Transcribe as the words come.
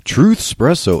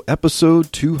Truthspresso,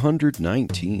 episode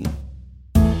 219.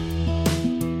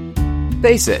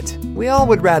 Face it, we all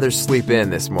would rather sleep in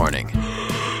this morning.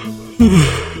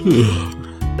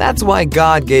 That's why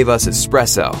God gave us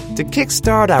espresso, to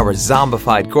kickstart our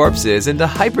zombified corpses into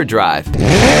hyperdrive.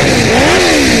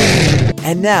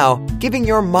 And now, giving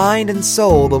your mind and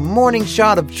soul the morning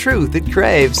shot of truth it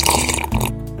craves.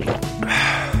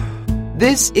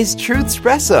 This is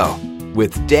Truthspresso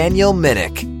with Daniel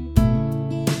Minnick.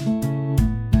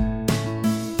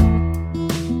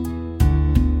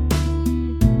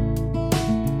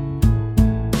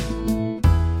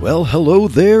 Well, hello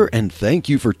there, and thank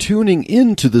you for tuning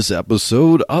in to this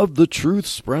episode of the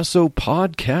Truthspresso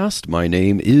podcast. My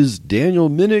name is Daniel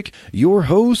Minnick, your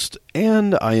host,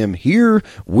 and I am here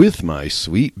with my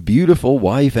sweet, beautiful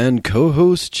wife and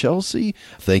co-host, Chelsea.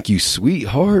 Thank you,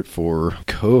 sweetheart, for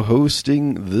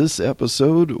co-hosting this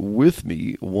episode with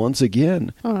me once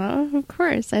again. Oh, of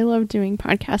course. I love doing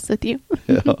podcasts with you.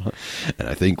 Yeah. And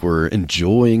I think we're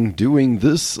enjoying doing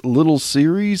this little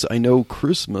series. I know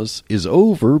Christmas is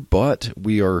over, but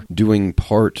we are doing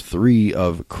part 3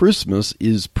 of Christmas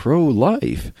is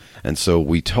Pro-Life. And so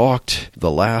we talked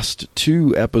the last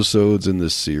 2 episodes in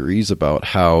this series about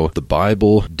how the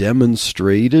Bible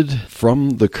demonstrated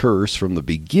from the curse, from the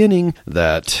beginning,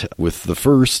 that with the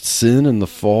first sin and the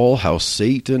fall, how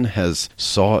Satan has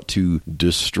sought to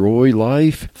destroy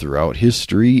life throughout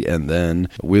history, and then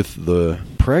with the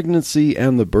pregnancy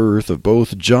and the birth of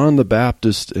both John the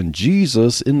Baptist and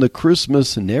Jesus, in the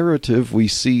Christmas narrative, we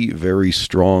see very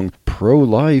strong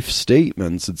pro-life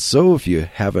statements. And so if you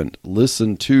haven't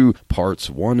listened to parts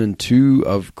 1 and 2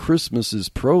 of Christmas is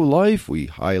Pro-Life, we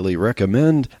highly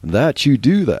recommend that you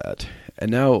do that.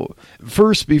 And now,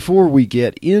 first, before we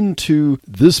get into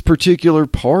this particular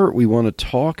part, we want to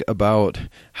talk about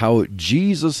how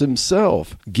Jesus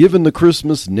himself, given the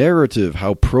Christmas narrative,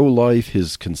 how pro-life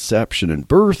his conception and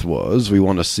birth was. We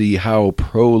want to see how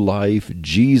pro-life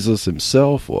Jesus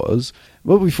himself was.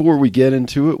 But before we get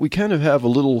into it, we kind of have a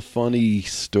little funny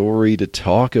story to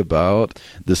talk about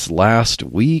this last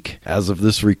week. As of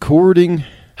this recording,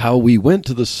 how we went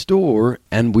to the store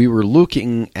and we were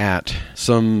looking at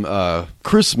some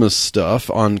Christmas stuff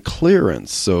on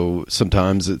clearance. So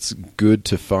sometimes it's good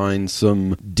to find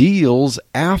some deals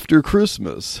after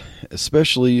Christmas,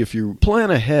 especially if you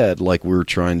plan ahead like we're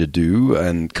trying to do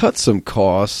and cut some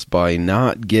costs by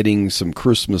not getting some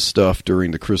Christmas stuff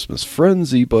during the Christmas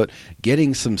frenzy, but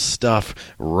getting some stuff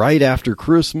right after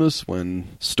Christmas when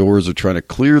stores are trying to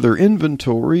clear their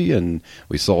inventory. And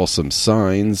we saw some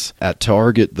signs at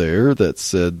Target there that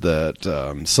said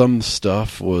that some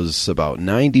stuff was about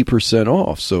 90%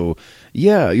 off. So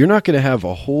yeah, you're not going to have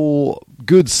a whole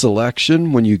good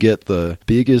selection when you get the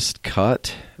biggest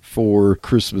cut for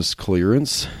Christmas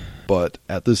clearance. But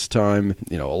at this time,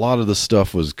 a lot of the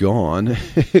stuff was gone.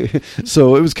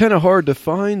 So it was kind of hard to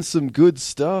find some good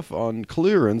stuff on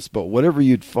clearance, but whatever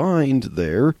you'd find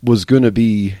there was going to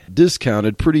be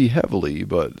discounted pretty heavily.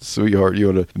 But, sweetheart,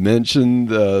 you want to mention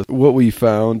what we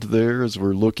found there as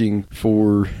we're looking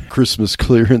for Christmas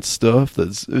clearance stuff?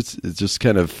 It's just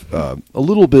kind of a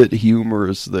little bit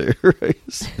humorous there.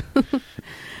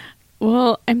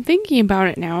 Well, I'm thinking about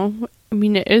it now. I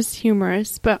mean, it is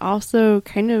humorous, but also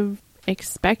kind of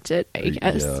expected, I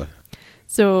guess. Yeah.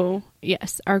 So,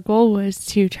 yes, our goal was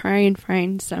to try and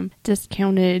find some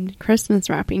discounted Christmas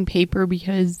wrapping paper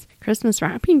because Christmas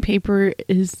wrapping paper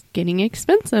is getting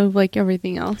expensive like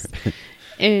everything else.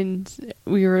 And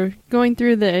we were going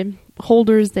through the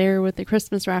holders there with the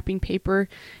Christmas wrapping paper,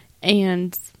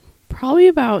 and probably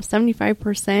about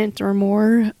 75% or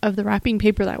more of the wrapping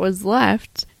paper that was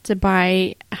left to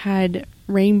buy had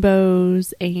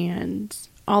rainbows and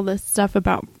all this stuff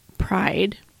about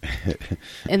pride.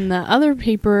 And the other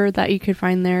paper that you could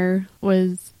find there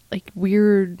was like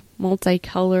weird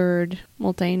multicolored,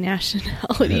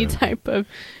 multinationality type of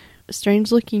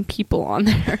strange looking people on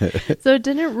there. So it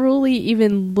didn't really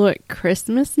even look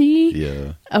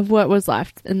Christmassy of what was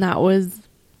left. And that was,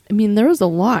 there was a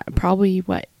lot, probably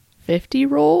 50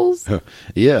 rolls?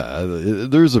 Yeah,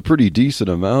 there's a pretty decent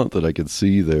amount that I could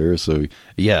see there. So,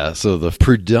 yeah, so the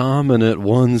predominant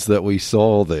ones that we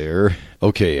saw there,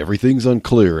 okay, everything's on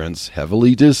clearance,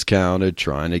 heavily discounted,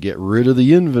 trying to get rid of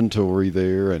the inventory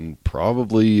there, and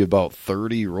probably about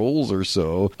 30 rolls or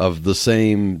so of the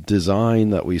same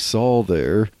design that we saw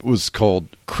there was called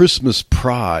Christmas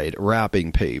Pride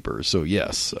wrapping paper. So,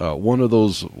 yes, one of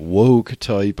those woke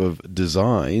type of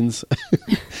designs.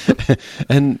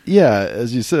 And, yeah,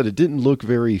 as you said, it didn't look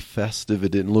very festive.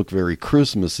 It didn't look very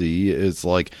Christmassy. It's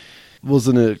like,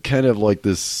 wasn't it kind of like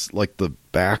this, like the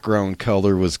background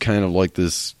color was kind of like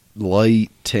this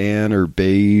light tan or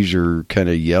beige or kind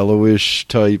of yellowish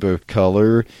type of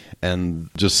color, and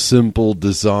just simple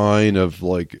design of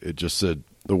like, it just said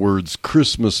the words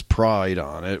Christmas Pride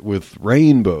on it with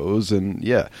rainbows, and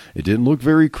yeah, it didn't look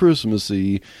very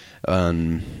Christmassy.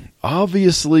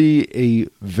 Obviously a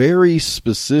very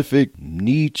specific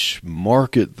niche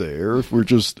market there, if we're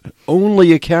just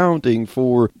only accounting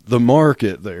for the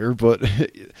market there, but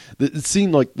it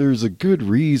seemed like there's a good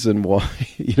reason why,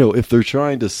 if they're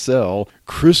trying to sell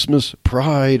Christmas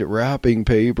Pride wrapping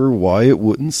paper, why it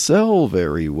wouldn't sell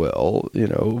very well,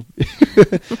 and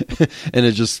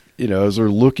it just, as we're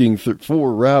looking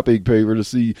for wrapping paper to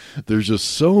see, there's just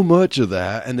so much of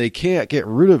that, and they can't get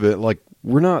rid of it. Like,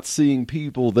 we're not seeing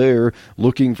people there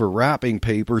looking for wrapping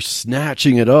paper,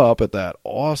 snatching it up at that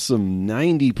awesome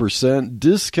 90%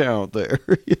 discount there.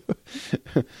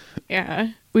 Yeah,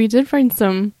 we did find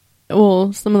some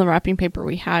of the wrapping paper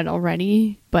we had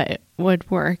already, but would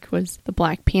work, was the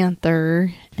Black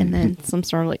Panther and then some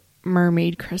sort of like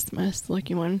mermaid Christmas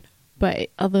looking one.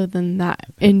 But other than that,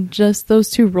 and just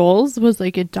those two rolls was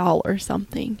like $1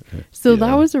 something. So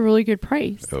that was a really good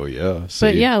price. Oh, yeah. See?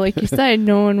 But yeah, like you said,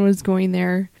 no one was going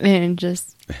there and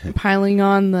just piling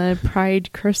on the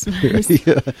Pride Christmas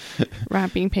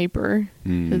wrapping paper.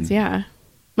 Because,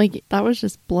 like that was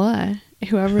just blah.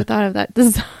 Whoever thought of that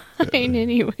design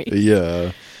anyway.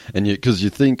 Yeah. And because you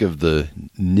think of the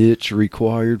niche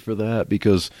required for that,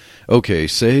 because, okay,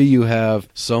 say you have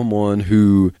someone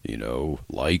who,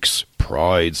 likes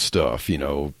Pride stuff,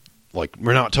 like,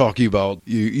 we're not talking about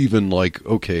even like,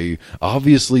 okay,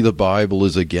 obviously the Bible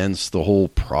is against the whole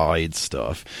Pride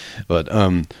stuff, but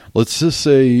let's just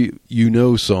say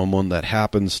someone that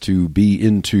happens to be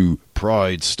into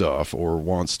Pride stuff or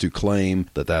wants to claim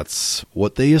that that's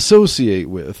what they associate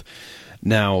with.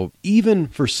 Now, even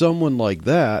for someone like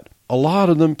that, a lot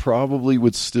of them probably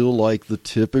would still like the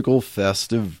typical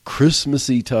festive,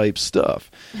 Christmassy type stuff.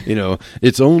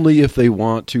 It's only if they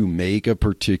want to make a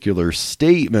particular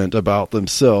statement about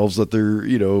themselves that they're,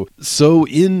 so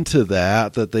into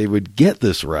that they would get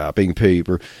this wrapping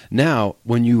paper. Now,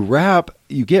 when you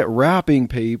get wrapping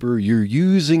paper, you're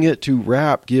using it to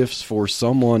wrap gifts for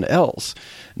someone else.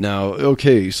 Now,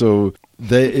 okay, so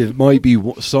it might be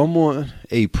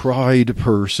a Pride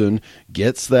person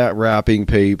gets that wrapping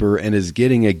paper and is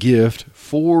getting a gift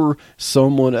for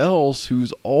someone else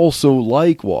who's also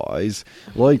likewise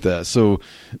like that. So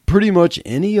pretty much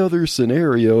any other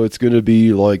scenario, it's going to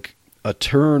be like a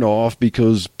turn off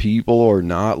because people are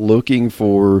not looking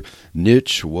for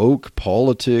niche woke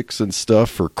politics and stuff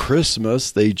for Christmas.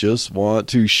 They just want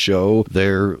to show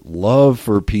their love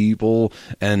for people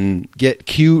and get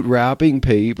cute wrapping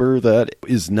paper that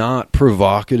is not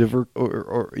provocative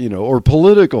or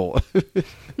political.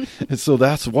 And so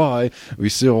that's why we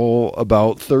saw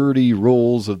about 30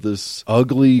 rolls of this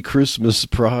ugly Christmas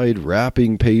Pride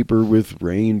wrapping paper with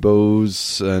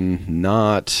rainbows and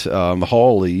not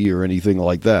holly or anything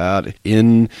like that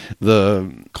in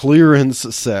the clearance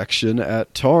section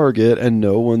at Target, and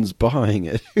no one's buying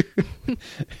it.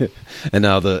 And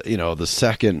now the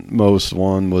second most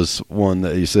one was one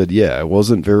that you said, it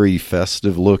wasn't very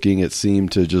festive looking. It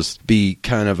seemed to just be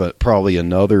kind of probably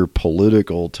another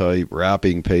political type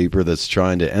wrapping paper that's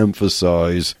trying to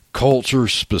emphasize culture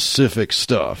specific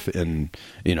stuff. And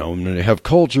when they have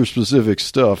culture specific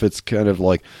stuff, it's kind of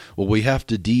like, well, we have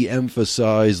to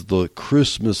de-emphasize the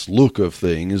Christmas look of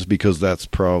things because that's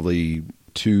probably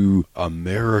too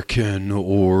American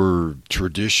or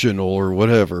traditional or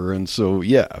whatever. And so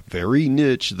very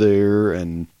niche there.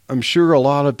 And I'm sure a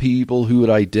lot of people who would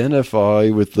identify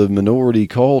with the minority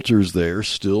cultures there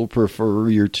still prefer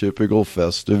your typical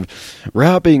festive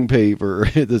wrapping paper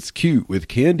that's cute with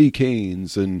candy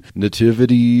canes and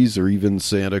nativities or even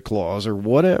Santa Claus or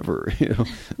whatever,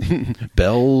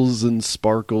 bells and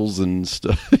sparkles and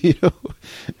stuff,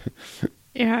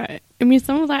 Yeah, I mean,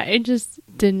 some of that, it just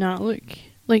did not look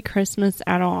like Christmas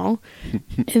at all.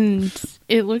 And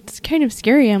it looked kind of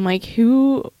scary. I'm like,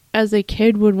 who as a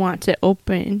kid would want to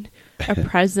open a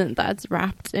present that's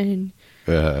wrapped in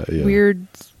weird...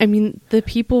 I mean, the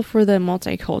people for the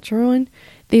multicultural one,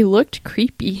 they looked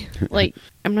creepy. Like,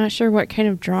 I'm not sure what kind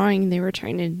of drawing they were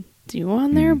trying to do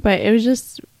on there, but it was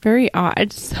just very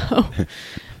odd. So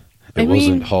it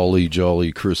wasn't holly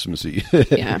jolly Christmassy.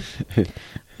 Yeah.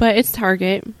 But it's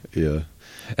Target. Yeah.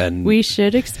 And we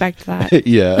should expect that.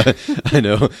 Yeah, I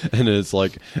know. And it's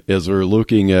like, as we're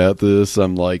looking at this,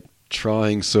 I'm like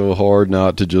trying so hard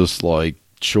not to just like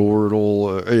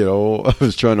chortle, I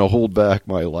was trying to hold back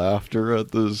my laughter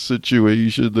at the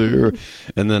situation there.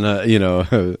 And then,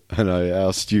 and I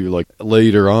asked you like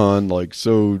later on, like,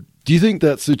 so Do you think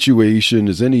that situation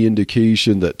is any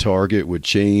indication that Target would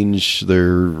change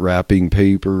their wrapping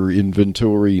paper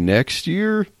inventory next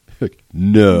year?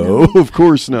 No, of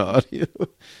course not. Yeah.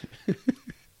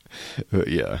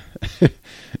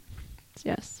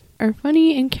 Yes. Our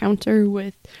funny encounter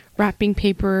with wrapping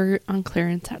paper on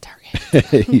clearance at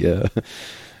Target. Yeah.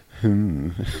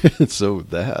 So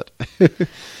that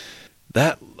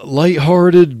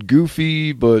lighthearted,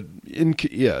 goofy, but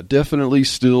definitely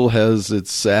still has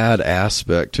its sad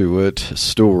aspect to it.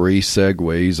 Story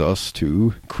segues us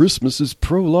to Christmas is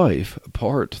Pro-Life,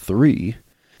 Part 3.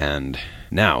 And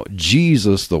now,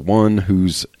 Jesus, the one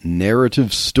whose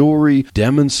narrative story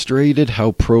demonstrated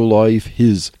how pro-life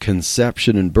his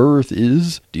conception and birth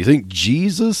is. Do you think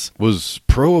Jesus was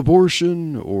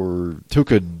pro-abortion or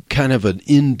took a kind of an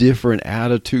indifferent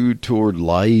attitude toward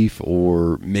life,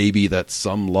 or maybe that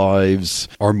some lives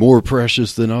are more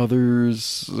precious than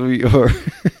others?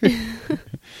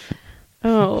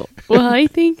 Oh, well, I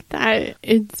think that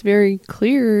it's very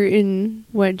clear in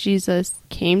what Jesus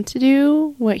came to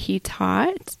do, what he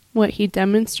taught, what he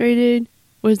demonstrated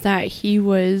was that he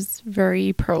was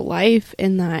very pro-life,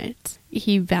 in that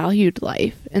he valued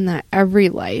life and that every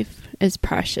life is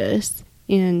precious.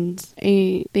 And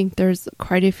I think there's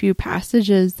quite a few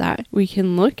passages that we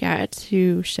can look at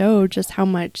to show just how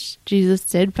much Jesus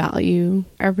did value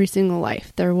every single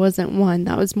life. There wasn't one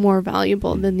that was more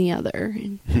valuable than the other.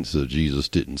 So Jesus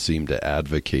didn't seem to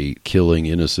advocate killing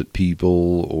innocent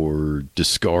people or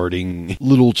discarding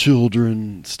little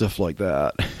children, stuff like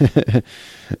that.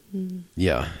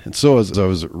 Yeah. And so as I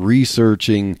was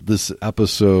researching this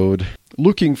episode,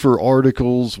 looking for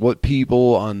articles, what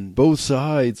people on both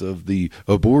sides of the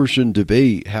abortion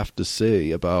debate have to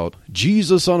say about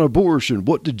Jesus on abortion.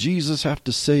 What did Jesus have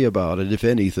to say about it, if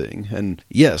anything? And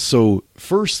yes, so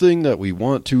first thing that we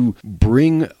want to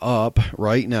bring up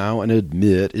right now and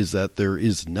admit is that there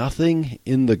is nothing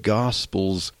in the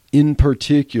Gospels in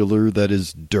particular that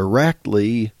is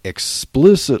directly,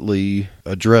 explicitly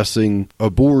addressing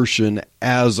abortion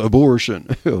as abortion.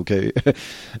 Okay.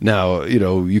 Now,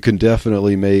 you can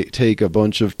definitely take a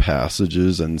bunch of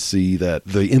passages and see that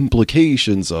the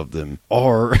implications of them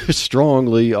are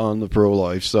strongly on the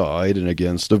pro-life side and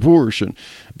against abortion.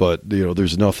 But,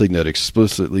 there's nothing that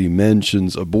explicitly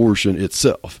mentions abortion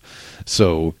itself.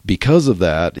 So because of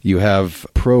that, you have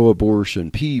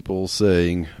pro-abortion people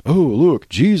saying, oh, look,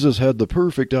 Jesus had the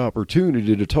perfect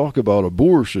opportunity to talk about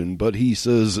abortion, but he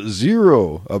says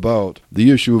zero about the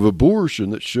issue of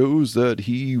abortion that shows that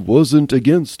he wasn't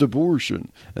against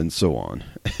abortion, and so on.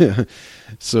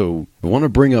 So I want to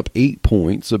bring up 8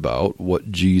 points about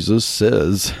what Jesus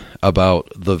says about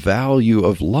the value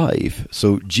of life.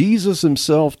 So Jesus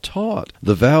himself taught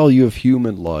the value of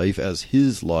human life as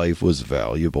his life was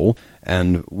valuable.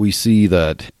 And we see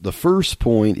that the first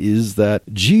point is that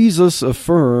Jesus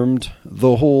affirmed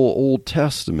the whole Old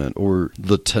Testament, or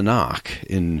the Tanakh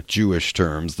in Jewish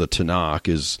terms. The Tanakh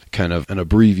is kind of an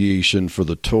abbreviation for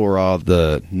the Torah,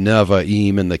 the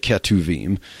Nevi'im, and the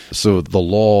Ketuvim. So the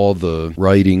law, the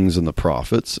writings, and the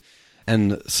prophets.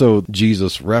 And so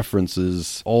Jesus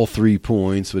references all 3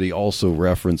 points, but he also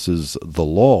references the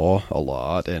law a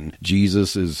lot. And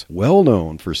Jesus is well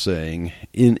known for saying,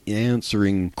 in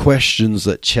answering questions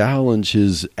that challenge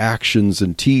his actions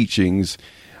and teachings,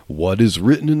 what is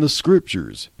written in the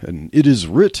scriptures? And it is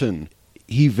written.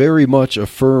 He very much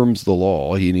affirms the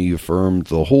law, and he affirmed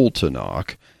the whole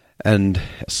Tanakh. And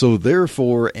so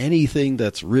therefore, anything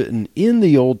that's written in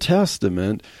the Old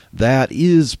Testament that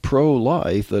is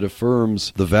pro-life, that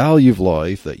affirms the value of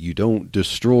life, that you don't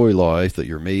destroy life, that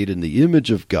you're made in the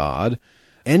image of God,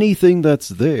 anything that's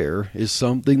there is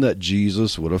something that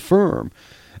Jesus would affirm.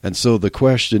 And so the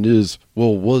question is,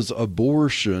 well, was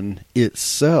abortion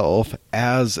itself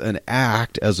as an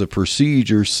act, as a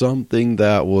procedure, something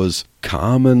that was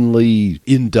commonly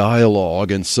in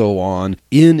dialogue and so on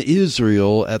in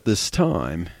Israel at this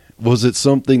time? Was it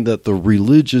something that the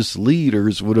religious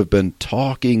leaders would have been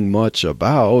talking much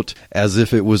about as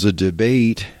if it was a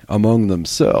debate among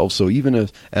themselves? So even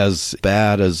as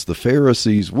bad as the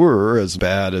Pharisees were, as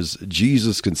bad as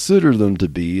Jesus considered them to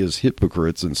be as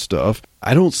hypocrites and stuff,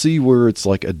 I don't see where it's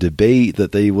like a debate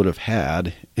that they would have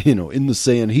had, in the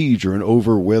Sanhedrin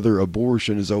over whether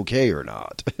abortion is okay or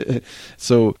not.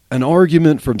 So an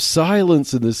argument from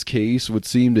silence in this case would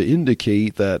seem to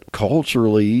indicate that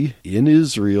culturally in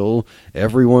Israel,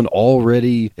 everyone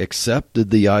already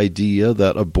accepted the idea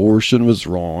that abortion was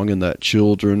wrong and that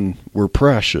children were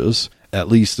precious, at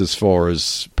least as far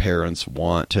as parents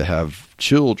want to have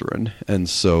children. And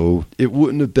so it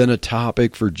wouldn't have been a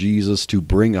topic for Jesus to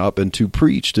bring up and to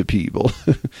preach to people.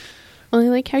 Well, I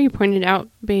like how you pointed out,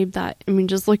 babe, that, I mean,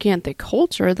 just looking at the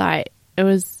culture, that it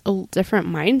was a different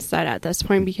mindset at this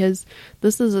point, because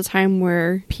this is a time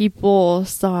where people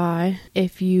saw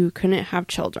if you couldn't have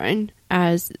children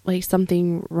as like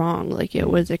something wrong, like it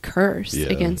was a curse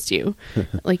against you.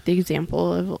 Like the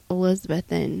example of Elizabeth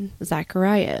and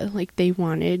Zachariah, like they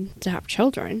wanted to have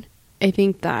children. I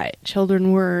think that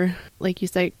children were, like you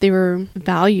said, they were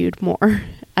valued more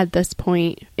at this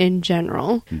point in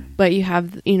general. But you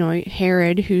have,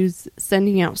 Herod, who's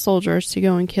sending out soldiers to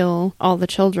go and kill all the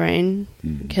children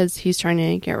because he's trying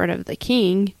to get rid of the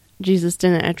king. Jesus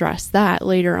didn't address that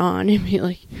later on and be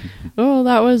like, oh,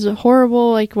 that was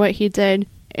horrible, like what he did.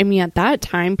 I mean, at that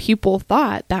time, people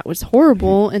thought that was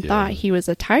horrible and thought he was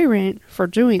a tyrant for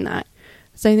doing that.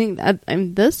 So I think that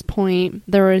at this point,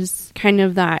 there was kind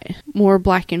of that more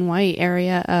black and white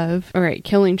area of, all right,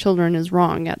 killing children is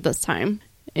wrong at this time.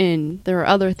 And there are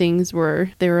other things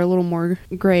where there are a little more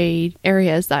gray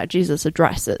areas that Jesus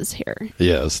addresses here.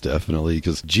 Yes, definitely,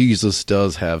 because Jesus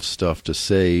does have stuff to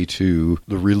say to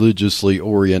the religiously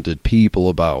oriented people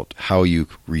about how you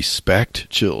respect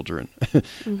children,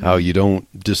 how you don't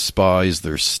despise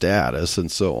their status and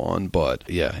so on. But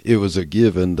yeah, it was a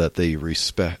given that they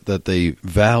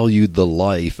valued the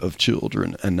life of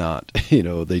children and not,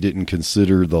 they didn't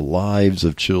consider the lives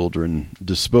of children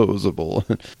disposable.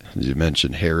 As you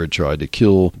mentioned, Herod tried to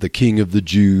kill the king of the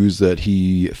Jews that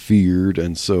he feared,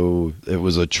 and so it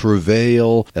was a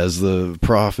travail, as the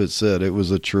prophet said, it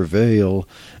was a travail.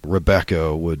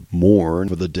 Rebekah would mourn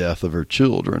for the death of her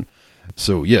children.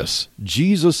 So yes,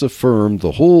 Jesus affirmed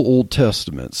the whole Old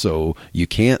Testament, so you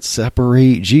can't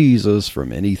separate Jesus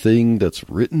from anything that's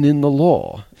written in the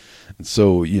law.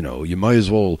 So, you might as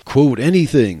well quote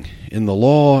anything in the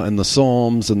law and the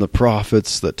Psalms and the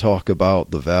prophets that talk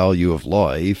about the value of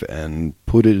life and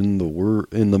put it in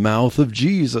the mouth of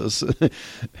Jesus.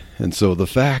 And so the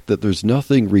fact that there's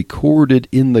nothing recorded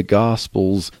in the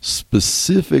Gospels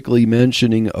specifically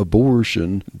mentioning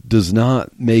abortion does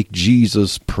not make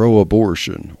Jesus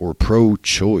pro-abortion or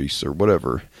pro-choice or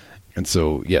whatever. And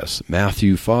so, yes,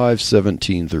 Matthew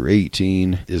 5:17 through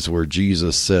 18 is where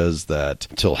Jesus says that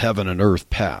till heaven and earth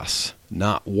pass,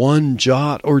 not one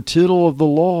jot or tittle of the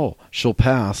law shall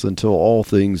pass until all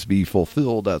things be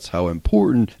fulfilled. That's how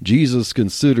important Jesus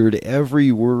considered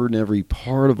every word and every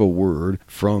part of a word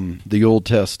from the Old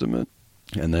Testament.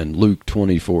 And then Luke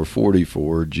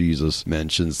 24:44, Jesus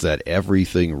mentions that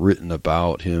everything written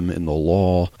about him in the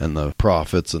law and the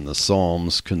prophets and the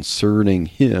Psalms concerning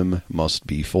him must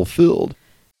be fulfilled.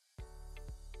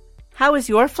 How is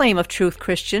your flame of truth,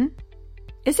 Christian?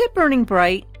 Is it burning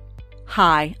bright?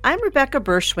 Hi, I'm Rebecca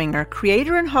Berschwinger,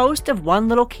 creator and host of One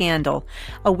Little Candle,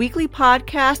 a weekly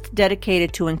podcast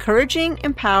dedicated to encouraging,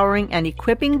 empowering, and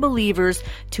equipping believers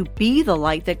to be the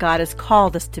light that God has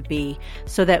called us to be,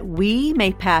 so that we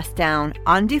may pass down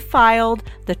undefiled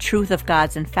the truth of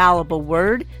God's infallible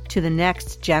word to the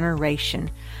next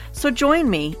generation. So join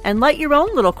me and light your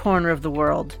own little corner of the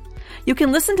world. You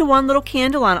can listen to One Little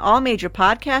Candle on all major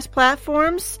podcast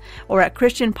platforms or at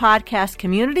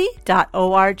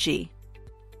christianpodcastcommunity.org.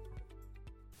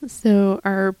 So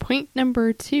our point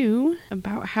number 2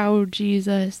 about how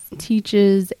Jesus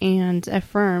teaches and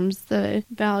affirms the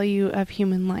value of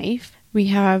human life, we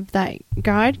have that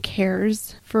God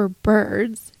cares for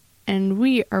birds and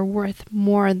we are worth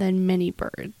more than many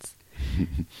birds.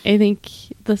 I think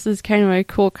this is kind of a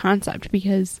cool concept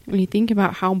because when you think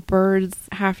about how birds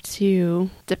have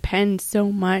to depend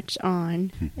so much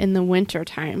on in the winter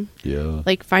time,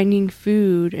 like finding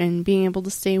food and being able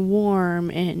to stay warm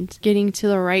and getting to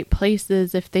the right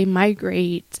places if they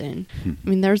migrate. And I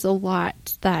mean, there's a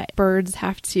lot that birds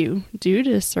have to do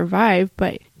to survive,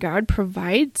 but God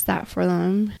provides that for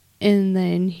them. And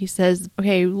then he says,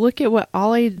 okay, look at what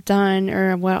all I've done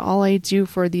or what all I do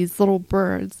for these little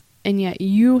birds. And yet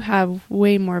you have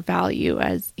way more value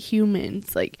as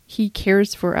humans. Like, he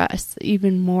cares for us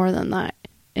even more than that.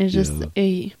 It's just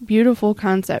a beautiful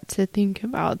concept to think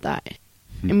about that.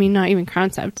 I mean, not even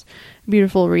concept,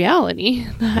 beautiful reality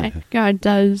that God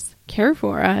does care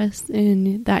for us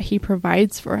and that he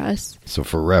provides for us. So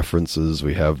for references,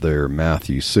 we have there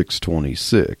Matthew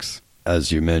 6:26.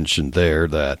 As you mentioned there,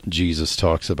 that Jesus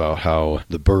talks about how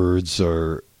the birds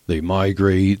they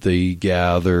migrate, they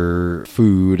gather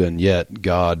food, and yet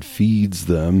God feeds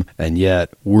them, and yet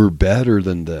we're better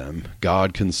than them.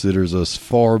 God considers us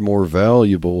far more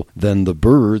valuable than the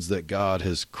birds that God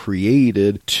has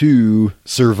created to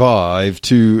survive,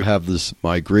 to have this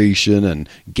migration and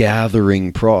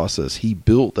gathering process. He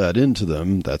built that into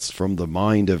them. That's from the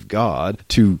mind of God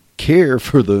to care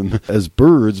for them as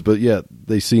birds, but yet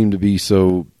they seem to be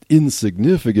so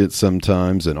insignificant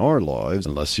sometimes in our lives,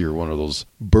 unless you're one of those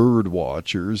bird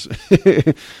watchers.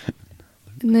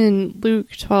 And then Luke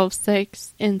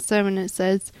 12:6 and 7, it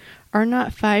says, "Are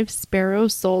not 5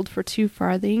 sparrows sold for 2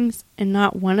 farthings, and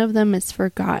not one of them is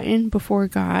forgotten before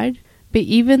God? But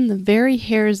even the very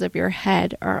hairs of your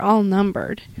head are all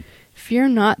numbered. Fear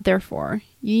not, therefore,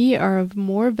 ye are of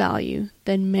more value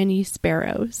than many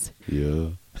sparrows." Yeah.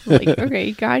 Like,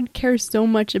 okay, God cares so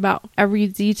much about every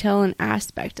detail and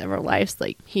aspect of our lives.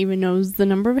 Like, he even knows the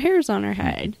number of hairs on our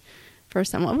head. For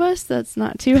some of us, that's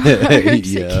not too hard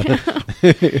to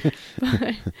count.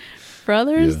 But for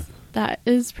others, that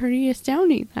is pretty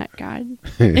astounding that God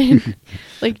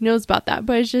knows about that.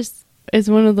 But it's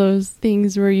one of those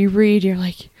things where you read, you're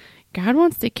like, God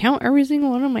wants to count every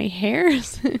single one of my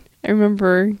hairs. I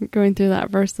remember going through that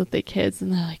verse with the kids,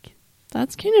 and they're like,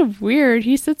 that's kind of weird.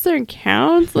 He sits there and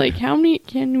counts. Like, how many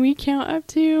can we count up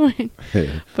to?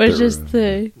 But it's just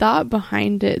the thought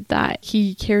behind it that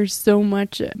he cares so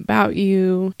much about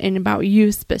you and about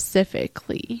you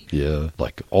specifically. Yeah,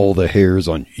 like all the hairs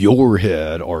on your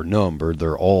head are numbered.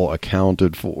 They're all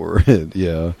accounted for.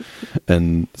 Yeah.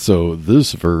 And so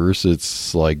this verse,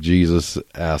 it's like Jesus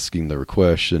asking the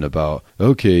question about,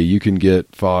 okay, you can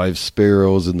get 5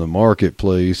 sparrows in the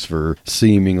marketplace for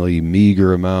seemingly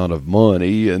meager amount of money.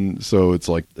 And so it's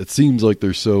like, it seems like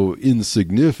they're so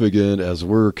insignificant as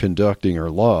we're conducting our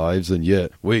lives. And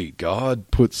yet, wait, God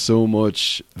put so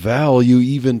much value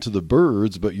even to the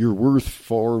birds, but you're worth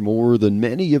far more than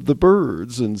many of the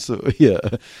birds. And so,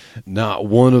 yeah, not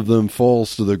one of them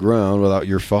falls to the ground without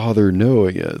your Father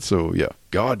knowing it. So, yeah,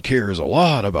 God cares a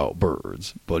lot about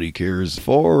birds, but he cares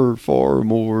far, far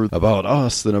more about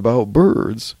us than about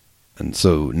birds. And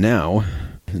so now,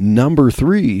 number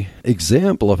 3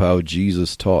 example of how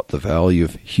Jesus taught the value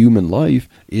of human life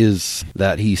is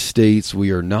that he states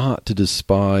we are not to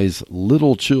despise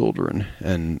little children.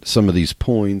 And some of these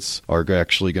points are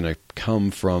actually going to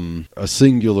come from a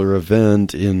singular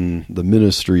event in the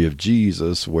ministry of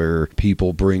Jesus where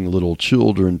people bring little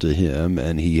children to him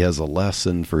and he has a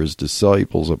lesson for his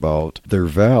disciples about their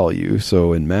value.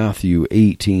 So in Matthew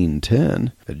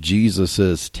 18:10, Jesus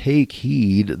says, "Take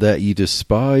heed that ye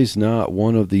despise not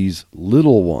one of these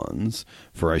little ones,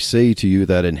 for I say to you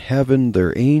that in heaven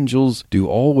their angels do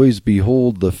always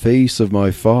behold the face of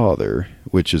my Father,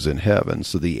 which is in heaven."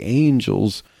 So the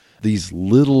angels, these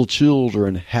little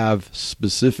children, have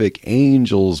specific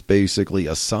angels basically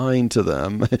assigned to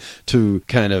them to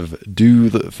kind of do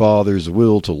the Father's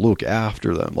will, to look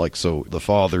after them. Like, so the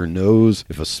Father knows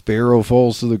if a sparrow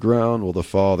falls to the ground, well, the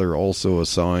Father also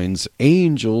assigns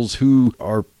angels who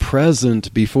are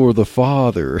present before the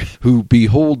Father, who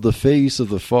behold the face of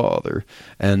the Father.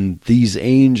 And these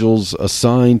angels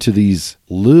assigned to these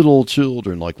little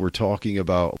children, like we're talking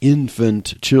about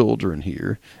infant children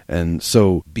here. And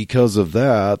so because of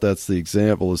that, that's the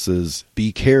example. It says,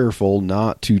 be careful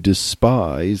not to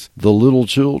despise the little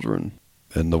children.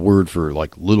 And the word for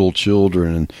like little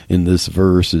children in this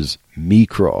verse is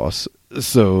mikros.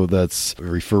 So that's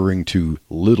referring to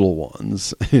little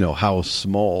ones, how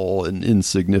small and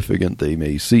insignificant they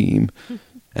may seem.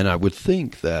 And I would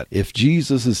think that if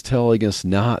Jesus is telling us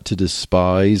not to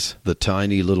despise the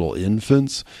tiny little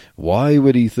infants, why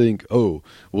would he think, oh,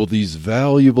 well, these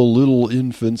valuable little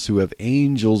infants who have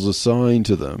angels assigned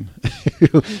to them,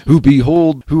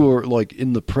 who are like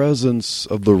in the presence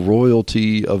of the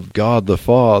royalty of God the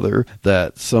Father,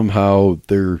 that somehow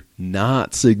they're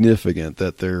not significant,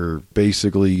 that they're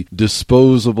basically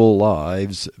disposable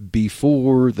lives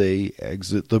before they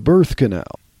exit the birth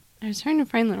canal. I was trying to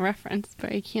find the reference,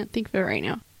 but I can't think of it right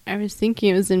now. I was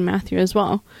thinking it was in Matthew as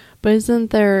well. But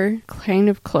isn't there kind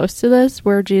of close to this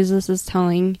where Jesus is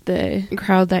telling the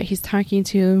crowd that he's talking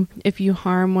to, if you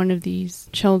harm one of these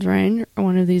children or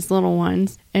one of these little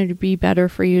ones, it would be better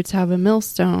for you to have a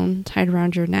millstone tied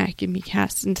around your neck and be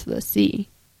cast into the sea.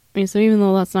 I mean, so even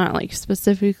though that's not like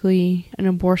specifically an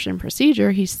abortion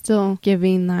procedure, he's still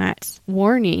giving that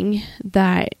warning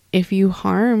that if you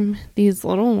harm these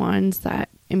little ones, that,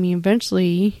 I mean,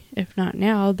 eventually, if not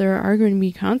now, there are going to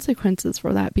be consequences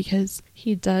for that, because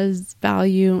he does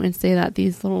value and say that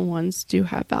these little ones do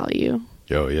have value.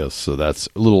 Oh, yes. So that's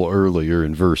a little earlier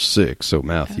in verse 6. So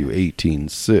Matthew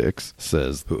 18:6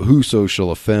 says, "Whoso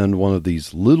shall offend one of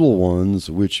these little ones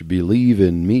which believe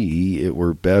in me, it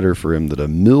were better for him that a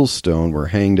millstone were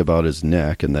hanged about his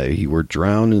neck, and that he were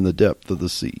drowned in the depth of the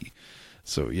sea."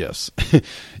 So yes,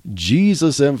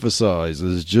 Jesus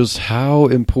emphasizes just how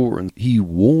important. He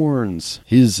warns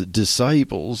his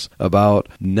disciples about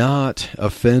not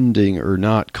offending or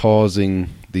not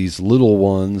causing these little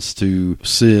ones to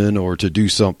sin or to do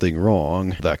something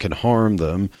wrong that can harm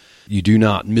them. You do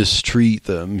not mistreat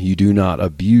them. You do not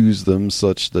abuse them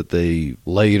such that they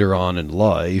later on in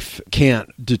life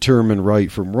can't determine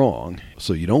right from wrong.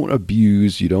 So you don't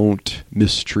abuse, you don't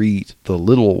mistreat the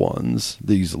little ones,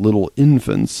 these little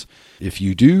infants. If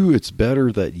you do, it's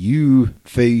better that you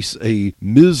face a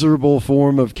miserable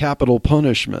form of capital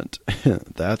punishment.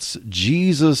 That's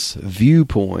Jesus'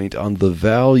 viewpoint on the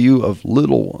value of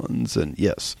little ones. And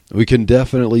yes, we can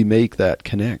definitely make that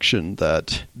connection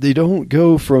that they don't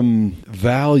go from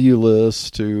valueless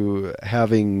to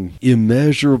having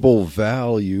immeasurable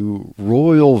value,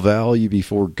 royal value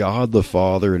before God the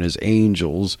Father and his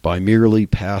angels by merely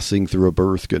passing through a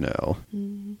birth canal.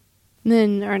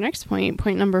 Then our next point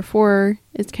number 4,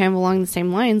 is kind of along the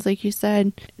same lines, like you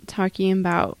said, talking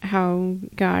about how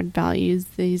God values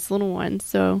these little ones.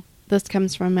 So this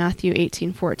comes from Matthew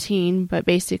 18:14, but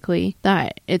basically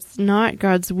that it's not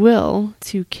God's will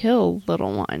to kill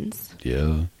little ones.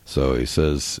 Yeah. So he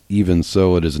says, even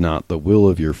so it is not the will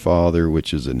of your Father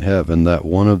which is in heaven that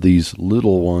one of these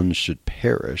little ones should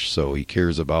perish. So he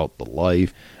cares about the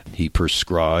life. He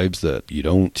prescribes that you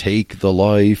don't take the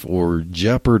life or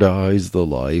jeopardize the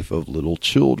life of little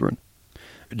children.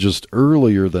 Just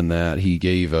earlier than that, he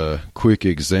gave a quick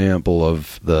example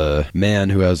of the man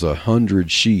who has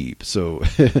 100 sheep. So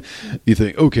you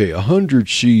think, okay, 100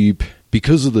 sheep,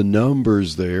 because of the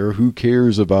numbers there, who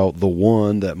cares about the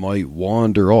one that might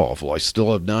wander off? Well, I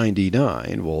still have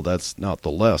 99. Well, that's not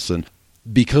the lesson.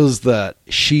 Because that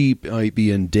sheep might be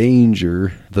in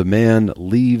danger, the man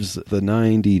leaves the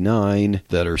 99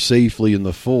 that are safely in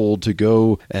the fold to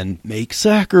go and make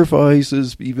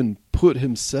sacrifices, even put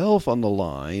himself on the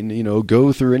line,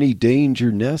 go through any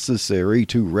danger necessary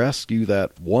to rescue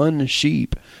that one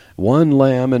sheep, one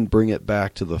lamb, and bring it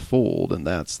back to the fold. And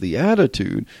that's the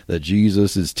attitude that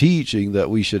Jesus is teaching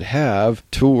that we should have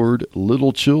toward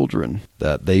little children,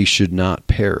 that they should not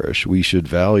perish. We should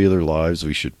value their lives.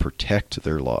 We should protect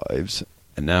their lives.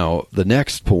 And now the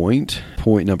next point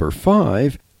number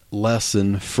 5,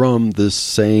 lesson from this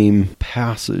same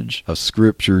passage of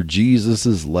Scripture,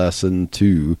 Jesus' lesson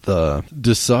to the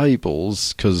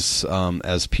disciples, because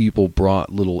as people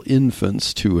brought little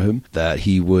infants to him, that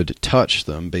he would touch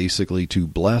them, basically to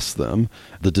bless them.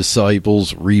 The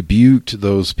disciples rebuked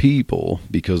those people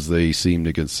because they seemed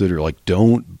to consider,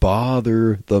 don't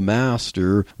bother the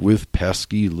master with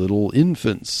pesky little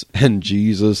infants. And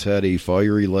Jesus had a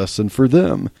fiery lesson for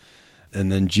them. And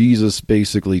then Jesus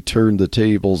basically turned the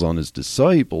tables on his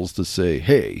disciples to say,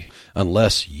 hey,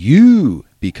 unless you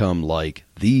become like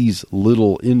these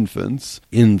little infants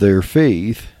in their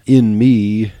faith in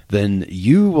me, then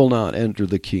you will not enter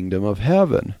the kingdom of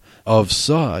heaven. Of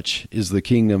such is the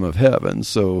kingdom of heaven.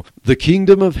 So the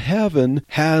kingdom of heaven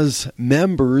has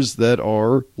members that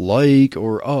are like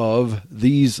or of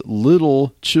these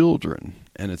little children.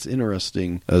 And it's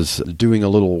interesting, as doing a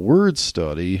little word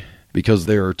study, because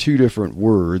there are 2 different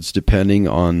words depending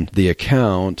on the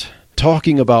account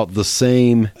talking about the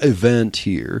same event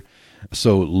here.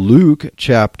 So Luke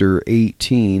chapter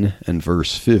 18 and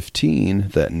verse 15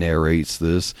 that narrates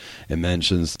this, it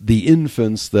mentions the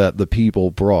infants that the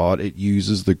people brought. It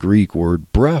uses the Greek word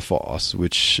brephos,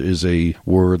 which is a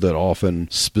word that often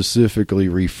specifically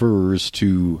refers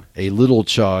to a little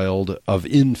child of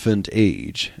infant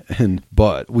age.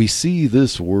 But we see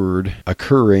this word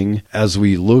occurring as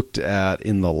we looked at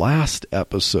in the last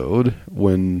episode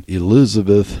when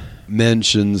Elizabeth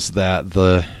mentions that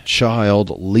the child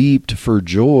leaped for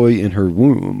joy in her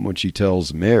womb when she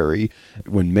tells Mary,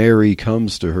 when Mary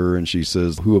comes to her and she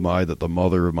says, who am I that the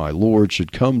mother of my Lord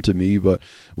should come to me? But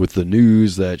with the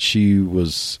news that she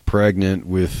was pregnant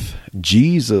with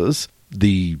Jesus,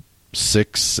 the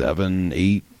 6, 7,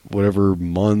 8, whatever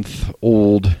month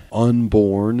old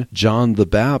unborn John the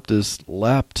Baptist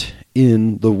leapt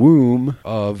in the womb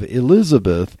of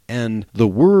Elizabeth. And the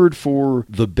word for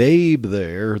the babe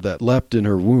there that leapt in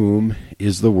her womb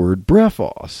is the word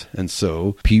brephos. And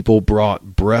so people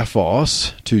brought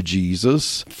brephos to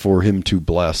Jesus for him to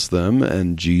bless them,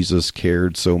 and Jesus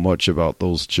cared so much about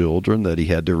those children that he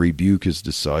had to rebuke his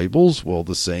disciples. Well,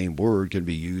 the same word can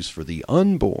be used for the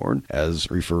unborn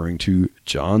as referring to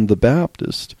John the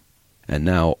Baptist. And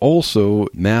now also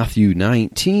Matthew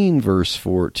 19 verse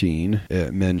 14,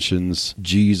 it mentions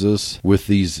Jesus with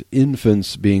these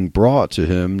infants being brought to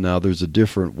him. Now there's a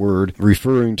different word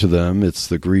referring to them. It's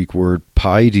the Greek word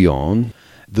paidion.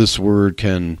 This word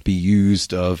can be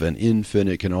used of an infant.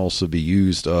 It can also be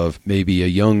used of maybe a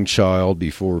young child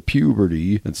before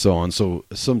puberty and so on. So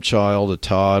some child, a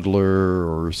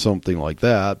toddler or something like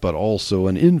that, but also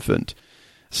an infant.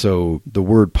 So the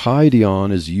word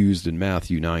paidion is used in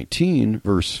Matthew 19,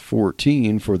 verse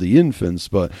 14 for the infants,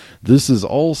 but this is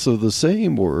also the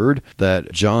same word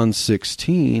that John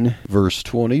 16, verse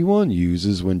 21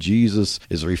 uses when Jesus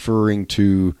is referring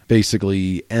to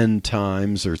basically end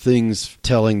times or things,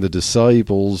 telling the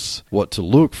disciples what to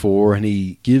look for, and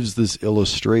he gives this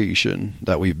illustration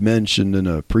that we've mentioned in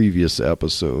a previous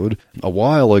episode a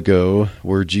while ago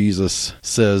where Jesus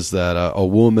says that a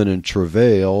woman in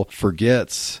travail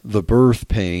forgets the birth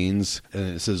pains,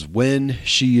 and it says when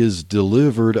she is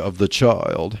delivered of the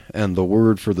child, and the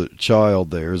word for the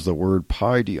child there is the word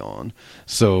paidion.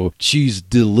 So she's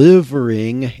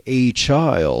delivering a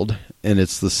child, and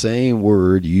it's the same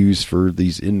word used for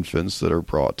these infants that are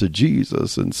brought to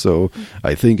Jesus. And so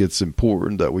I think it's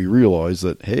important that we realize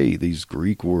that, hey, these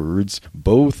Greek words,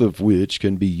 both of which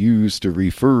can be used to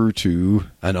refer to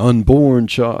an unborn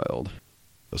child.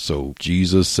 So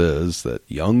Jesus says that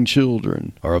young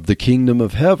children are of the kingdom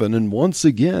of heaven. And once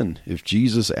again, if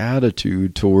Jesus'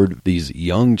 attitude toward these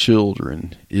young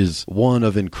children is one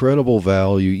of incredible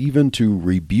value, even to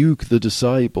rebuke the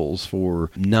disciples for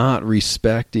not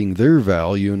respecting their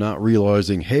value, not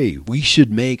realizing, hey, we should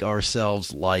make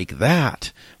ourselves like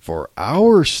that for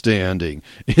our standing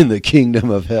in the kingdom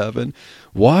of heaven,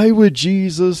 why would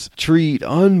Jesus treat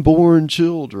unborn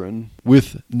children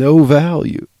with no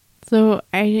value? So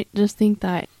I just think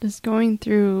that just going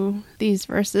through these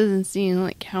verses and seeing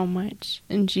like how much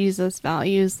Jesus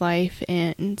values life,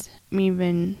 and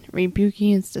even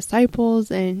rebuking his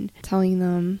disciples and telling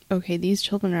them, okay, these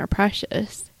children are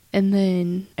precious. And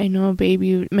then I know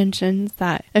Baby mentions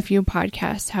that a few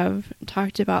podcasts have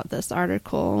talked about this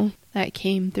article that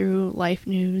came through Life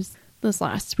News this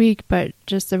last week, but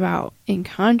just about in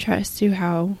contrast to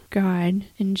how God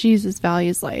and Jesus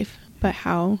values life, but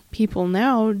how people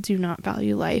now do not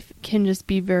value life can just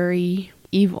be very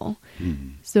evil.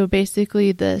 Mm-hmm. So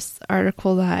basically this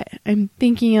article that I'm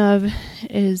thinking of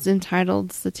is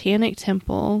entitled Satanic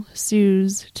Temple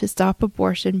Sues to Stop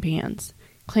Abortion Bans,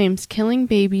 Claims Killing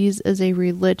Babies is a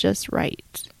Religious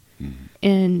Right. Mm-hmm.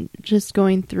 And just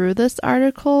going through this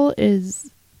article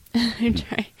is I'm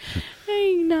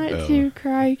trying not to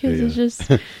cry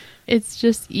because it's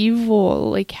just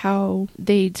evil, like how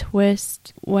they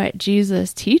twist what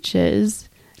Jesus teaches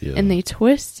and they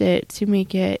twist it to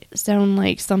make it sound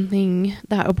like something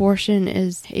that abortion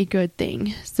is a good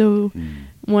thing. So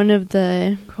one of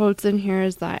the quotes in here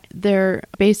is that they're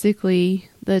basically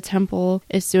the temple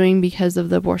is suing because of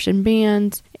the abortion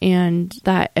bans, and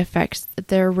that affects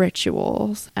their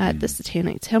rituals at the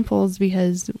satanic temples,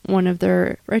 because one of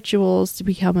their rituals to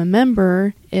become a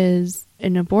member is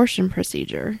an abortion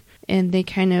procedure. And they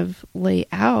kind of lay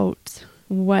out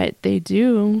what they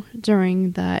do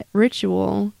during that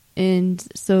ritual. And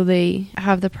so they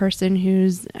have the person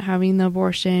who's having the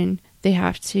abortion, they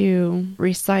have to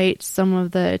recite some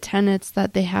of the tenets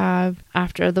that they have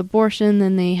after the abortion.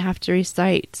 Then they have to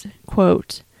recite,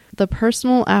 quote, the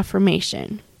personal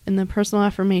affirmation. And the personal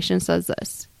affirmation says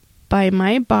this: by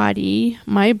my body,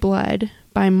 my blood,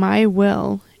 by my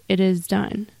will, it is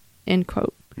done, end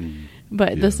quote.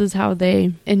 But this is how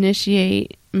they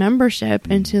initiate membership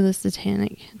into the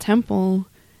satanic temple.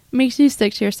 It makes you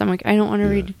sick to your stomach. I don't want to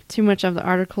read too much of the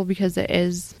article because it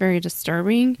is very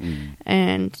disturbing.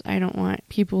 And I don't want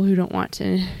people who don't want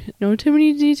to know too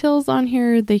many details on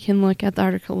here. They can look at the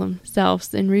article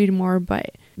themselves and read more.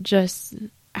 But just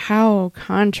how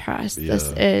contrast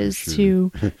this is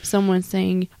to someone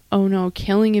saying, oh no,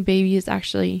 killing a baby is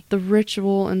actually the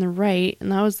ritual and the right.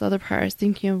 And that was the other part I was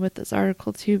thinking of with this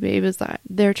article too, babe, is that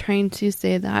they're trying to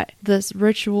say that this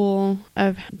ritual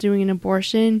of doing an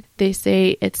abortion, they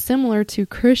say it's similar to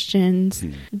Christians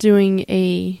doing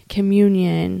a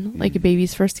communion, like a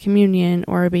baby's first communion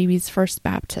or a baby's first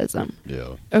baptism.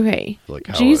 Okay. Like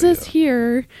how, Jesus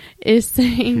here is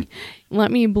saying,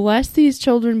 let me bless these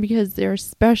children because they're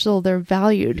special, they're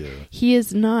valued. He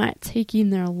is not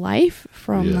taking their life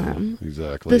from them.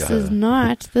 Exactly. This is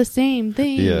not the same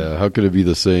thing. How could it be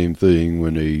the same thing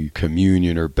when a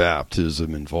communion or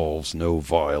baptism involves no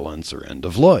violence or end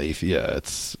of life?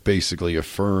 It's basically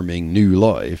affirming new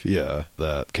life.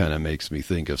 That kind of makes me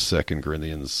think of 2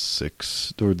 Corinthians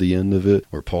 6 toward the end of it,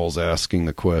 where Paul's asking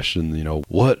the question,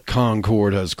 what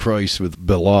concord has Christ with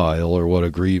Belial, or what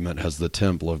agreement has the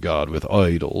temple of God with with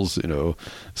idols,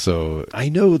 So I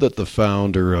know that the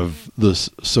founder of this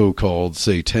so-called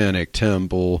satanic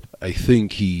temple, I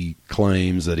think he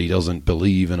claims that he doesn't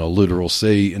believe in a literal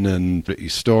Satan, and he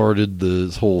started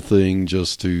this whole thing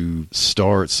just to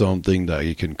start something that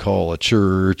he can call a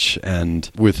church, and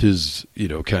with his,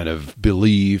 kind of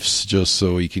beliefs, just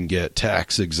so he can get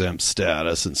tax-exempt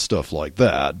status and stuff like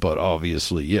that. But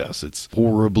obviously, yes, it's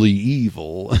horribly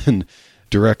evil and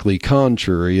directly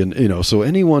contrary. And, so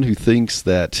anyone who thinks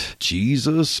that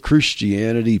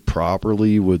Christianity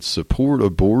properly would support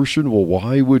abortion, well,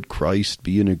 why would Christ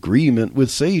be in agreement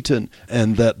with Satan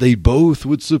and that they both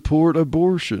would support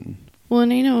abortion? Well,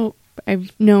 and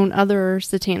I've known other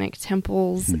satanic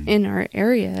temples in our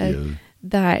area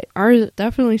that are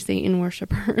definitely Satan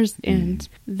worshipers, and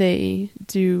they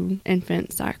do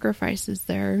infant sacrifices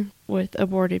there with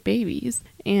aborted babies.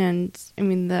 And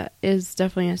that is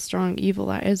definitely a strong evil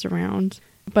that is around.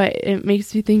 But it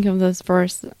makes me think of this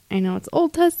verse. I know it's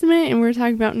Old Testament and we're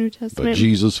talking about New Testament. But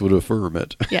Jesus would affirm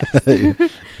it. Yes.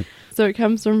 So it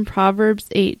comes from Proverbs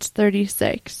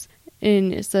 8:36.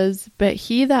 And it says, "But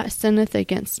he that sinneth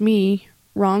against me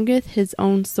wrongeth his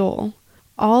own soul.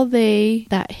 All they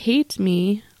that hate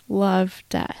me love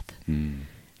death."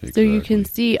 Exactly. So you can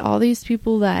see all these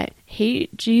people that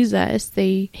hate Jesus,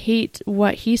 they hate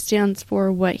what he stands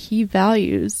for, what he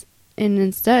values, and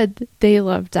instead they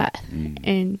love death.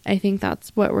 And I think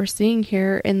that's what we're seeing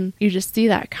here. And you just see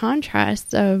that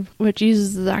contrast of what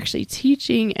Jesus is actually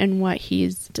teaching and what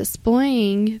he's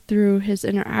displaying through his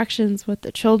interactions with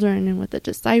the children and with the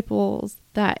disciples,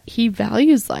 that he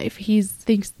values life. He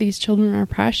thinks these children are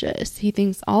precious. He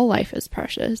thinks all life is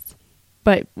precious.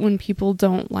 But when people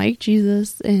don't like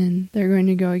Jesus, and they're going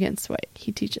to go against what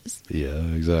he teaches. Yeah,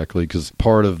 exactly. Because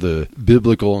part of the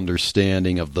biblical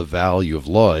understanding of the value of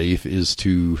life is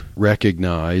to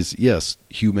recognize, yes,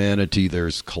 humanity,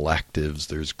 there's collectives,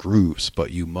 there's groups,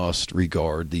 but you must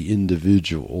regard the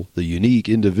individual, the unique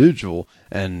individual.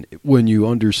 And when you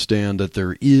understand that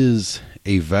there is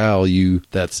a value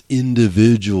that's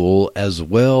individual as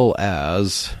well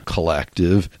as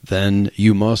collective, then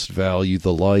you must value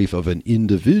the life of an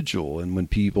individual. And when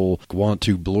people want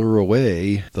to blur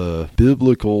away the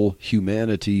biblical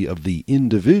humanity of the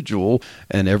individual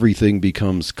and everything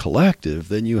becomes collective,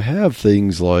 then you have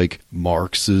things like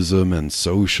Marxism and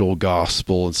social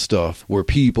gospel and stuff, where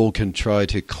people can try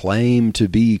to claim to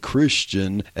be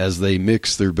Christian as they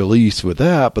mix their beliefs with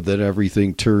that, but then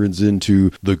everything turns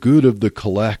into the good of the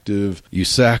collective. You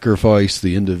sacrifice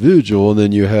the individual, and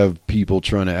then you have people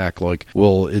trying to act like,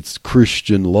 well, it's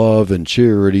Christian love and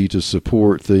charity to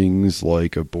support things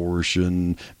like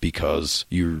abortion, because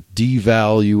you're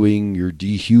devaluing, you're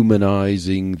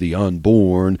dehumanizing the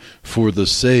unborn for the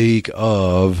sake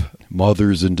of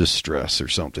mothers in distress or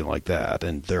something like that.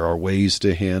 And there are ways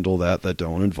to handle that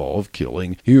don't involve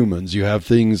killing humans. You have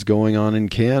things going on in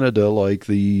Canada like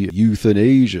the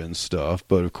euthanasia and stuff,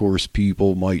 but of course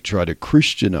people might try to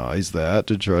Christianize that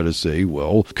to try to say,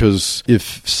 well, because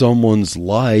if someone's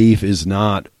life is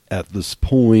not at this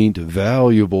point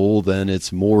valuable, then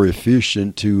it's more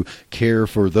efficient to care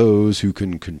for those who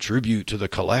can contribute to the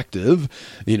collective,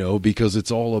 because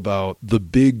it's all about the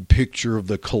big picture of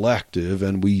the collective,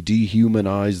 and we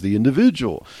dehumanize the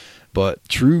individual. But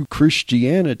true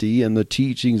Christianity and the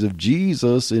teachings of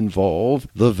Jesus involve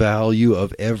the value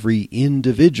of every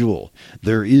individual.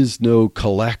 There is no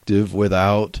collective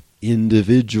without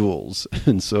individuals.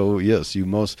 And so, yes, you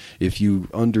must, if you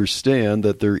understand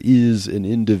that there is an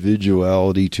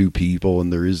individuality to people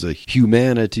and there is a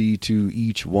humanity to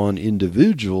each one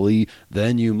individually,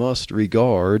 then you must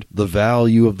regard the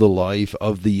value of the life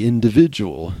of the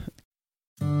individual.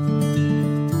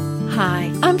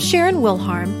 Hi, I'm Sharon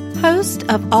Wilharm, host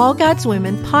of All God's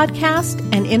Women podcast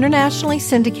and internationally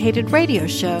syndicated radio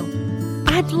show.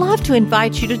 I'd love to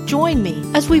invite you to join me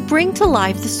as we bring to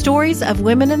life the stories of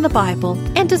women in the Bible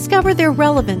and discover their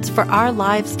relevance for our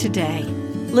lives today.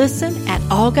 Listen at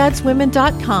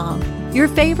allgodswomen.com, your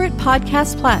favorite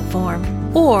podcast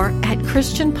platform, or at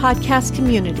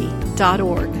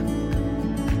christianpodcastcommunity.org.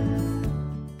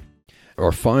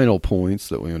 Our final points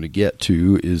that we want to get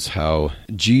to is how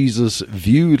Jesus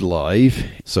viewed life.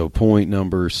 So point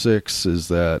number 6 is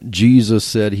that Jesus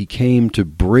said he came to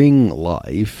bring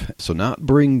life. So not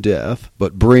bring death,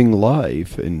 but bring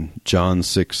life in John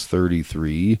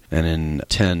 6:33. And in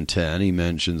 10:10 he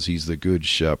mentions he's the good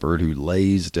shepherd who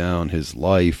lays down his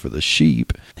life for the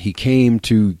sheep. He came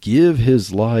to give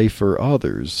his life for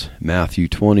others. Matthew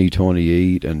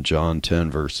 20:28 and John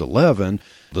 10 verse 11.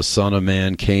 the Son of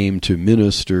Man came to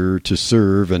minister, to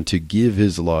serve, and to give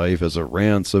his life as a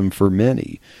ransom for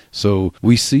many. So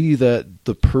we see that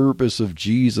the purpose of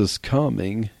Jesus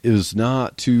coming is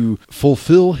not to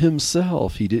fulfill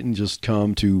himself. He didn't just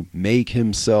come to make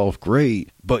himself great,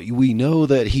 but we know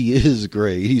that he is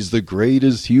great. He's the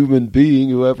greatest human being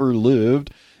who ever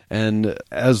lived. And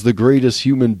as the greatest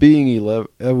human being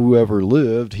who ever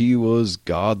lived, he was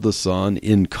God the Son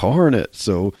incarnate.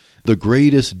 So the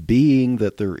greatest being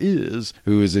that there is,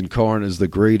 who is incarnate as the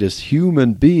greatest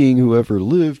human being who ever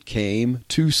lived, came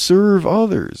to serve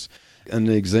others. An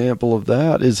example of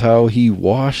that is how he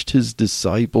washed his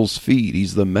disciples' feet.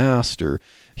 He's the master.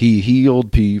 He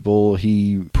healed people.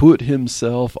 He put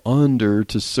himself under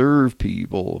to serve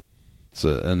people.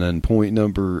 And then point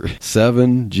number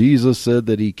 7, Jesus said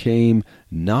that he came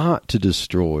not to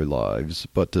destroy lives,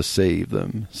 but to save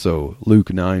them. So Luke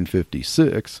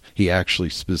 9:56, he actually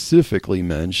specifically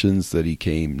mentions that he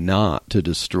came not to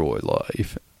destroy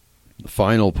life. The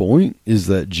final point is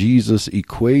that Jesus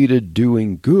equated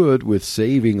doing good with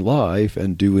saving life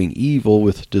and doing evil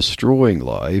with destroying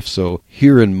life. So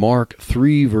here in Mark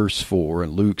 3 verse 4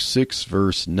 and Luke 6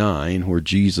 verse 9, where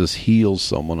Jesus heals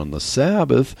someone on the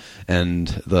Sabbath and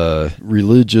the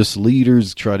religious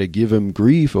leaders try to give him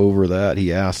grief over that,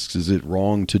 he asks, is it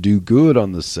wrong to do good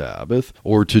on the Sabbath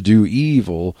or to do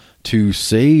evil, to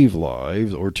save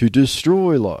lives or to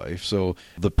destroy life? So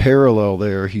the parallel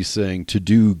there, he's saying to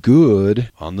do good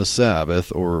on the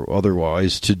Sabbath or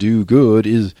otherwise to do good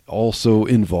is also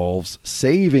involves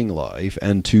saving life,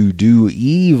 and to do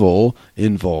evil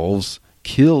involves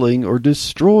killing or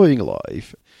destroying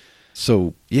life.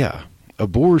 So yeah,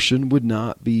 abortion would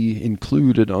not be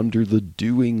included under the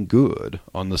doing good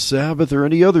on the Sabbath or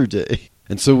any other day.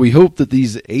 And so we hope that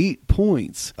these 8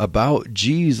 points about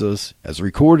Jesus, as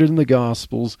recorded in the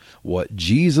Gospels, what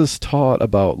Jesus taught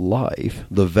about life,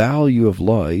 the value of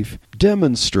life,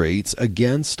 demonstrates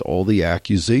against all the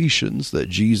accusations that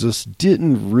Jesus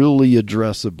didn't really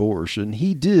address abortion.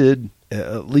 He did,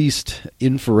 at least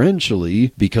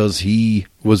inferentially, because he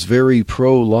was very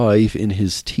pro-life in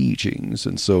his teachings.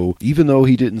 And so even though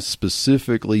he didn't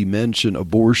specifically mention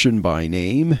abortion by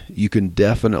name, you can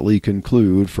definitely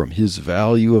conclude from his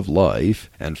value of life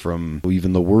and from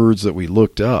even the words that we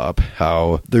looked up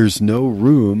how there's no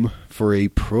room for a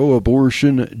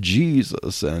pro-abortion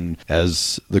Jesus. And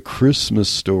as the Christmas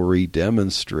story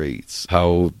demonstrates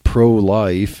how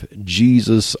pro-life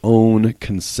Jesus' own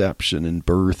conception and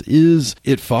birth is,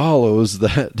 it follows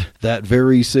that that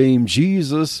very same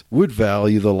Jesus would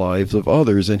value the lives of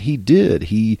others, and he did.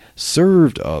 He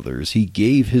served others. He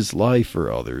gave his life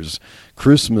for others.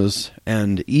 Christmas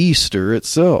and Easter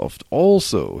itself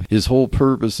also, his whole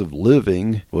purpose of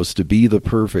living was to be the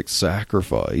perfect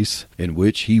sacrifice in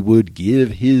which he would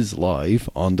give his life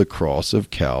on the cross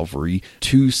of Calvary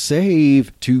to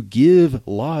save, to give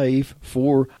life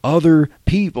for other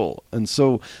people. And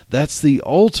so that's the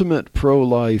ultimate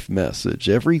pro-life message.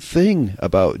 Everything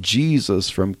about Jesus,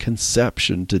 from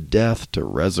conception to death to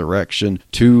resurrection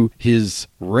to his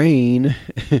reign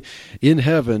in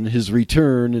heaven, his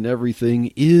return and everything,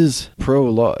 is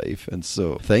pro-life. And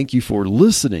so thank you for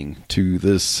listening to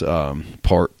this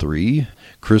part 3.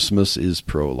 Christmas is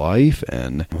pro-life,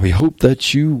 and we hope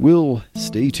that you will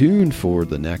stay tuned for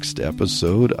the next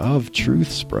episode of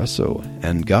Truthspresso,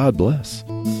 and God bless.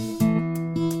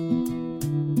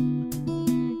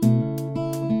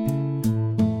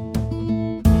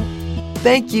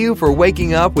 Thank you for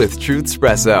waking up with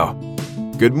Truthspresso.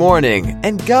 Good morning,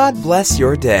 and God bless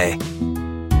your day.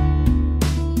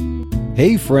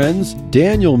 Hey friends,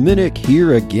 Daniel Minnick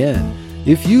here again.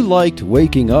 If you liked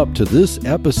waking up to this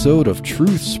episode of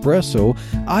Truthspresso,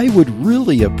 I would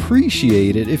really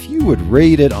appreciate it if you would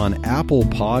rate it on Apple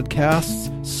Podcasts,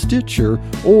 Stitcher,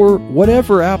 or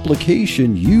whatever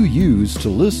application you use to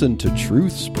listen to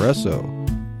Truthspresso.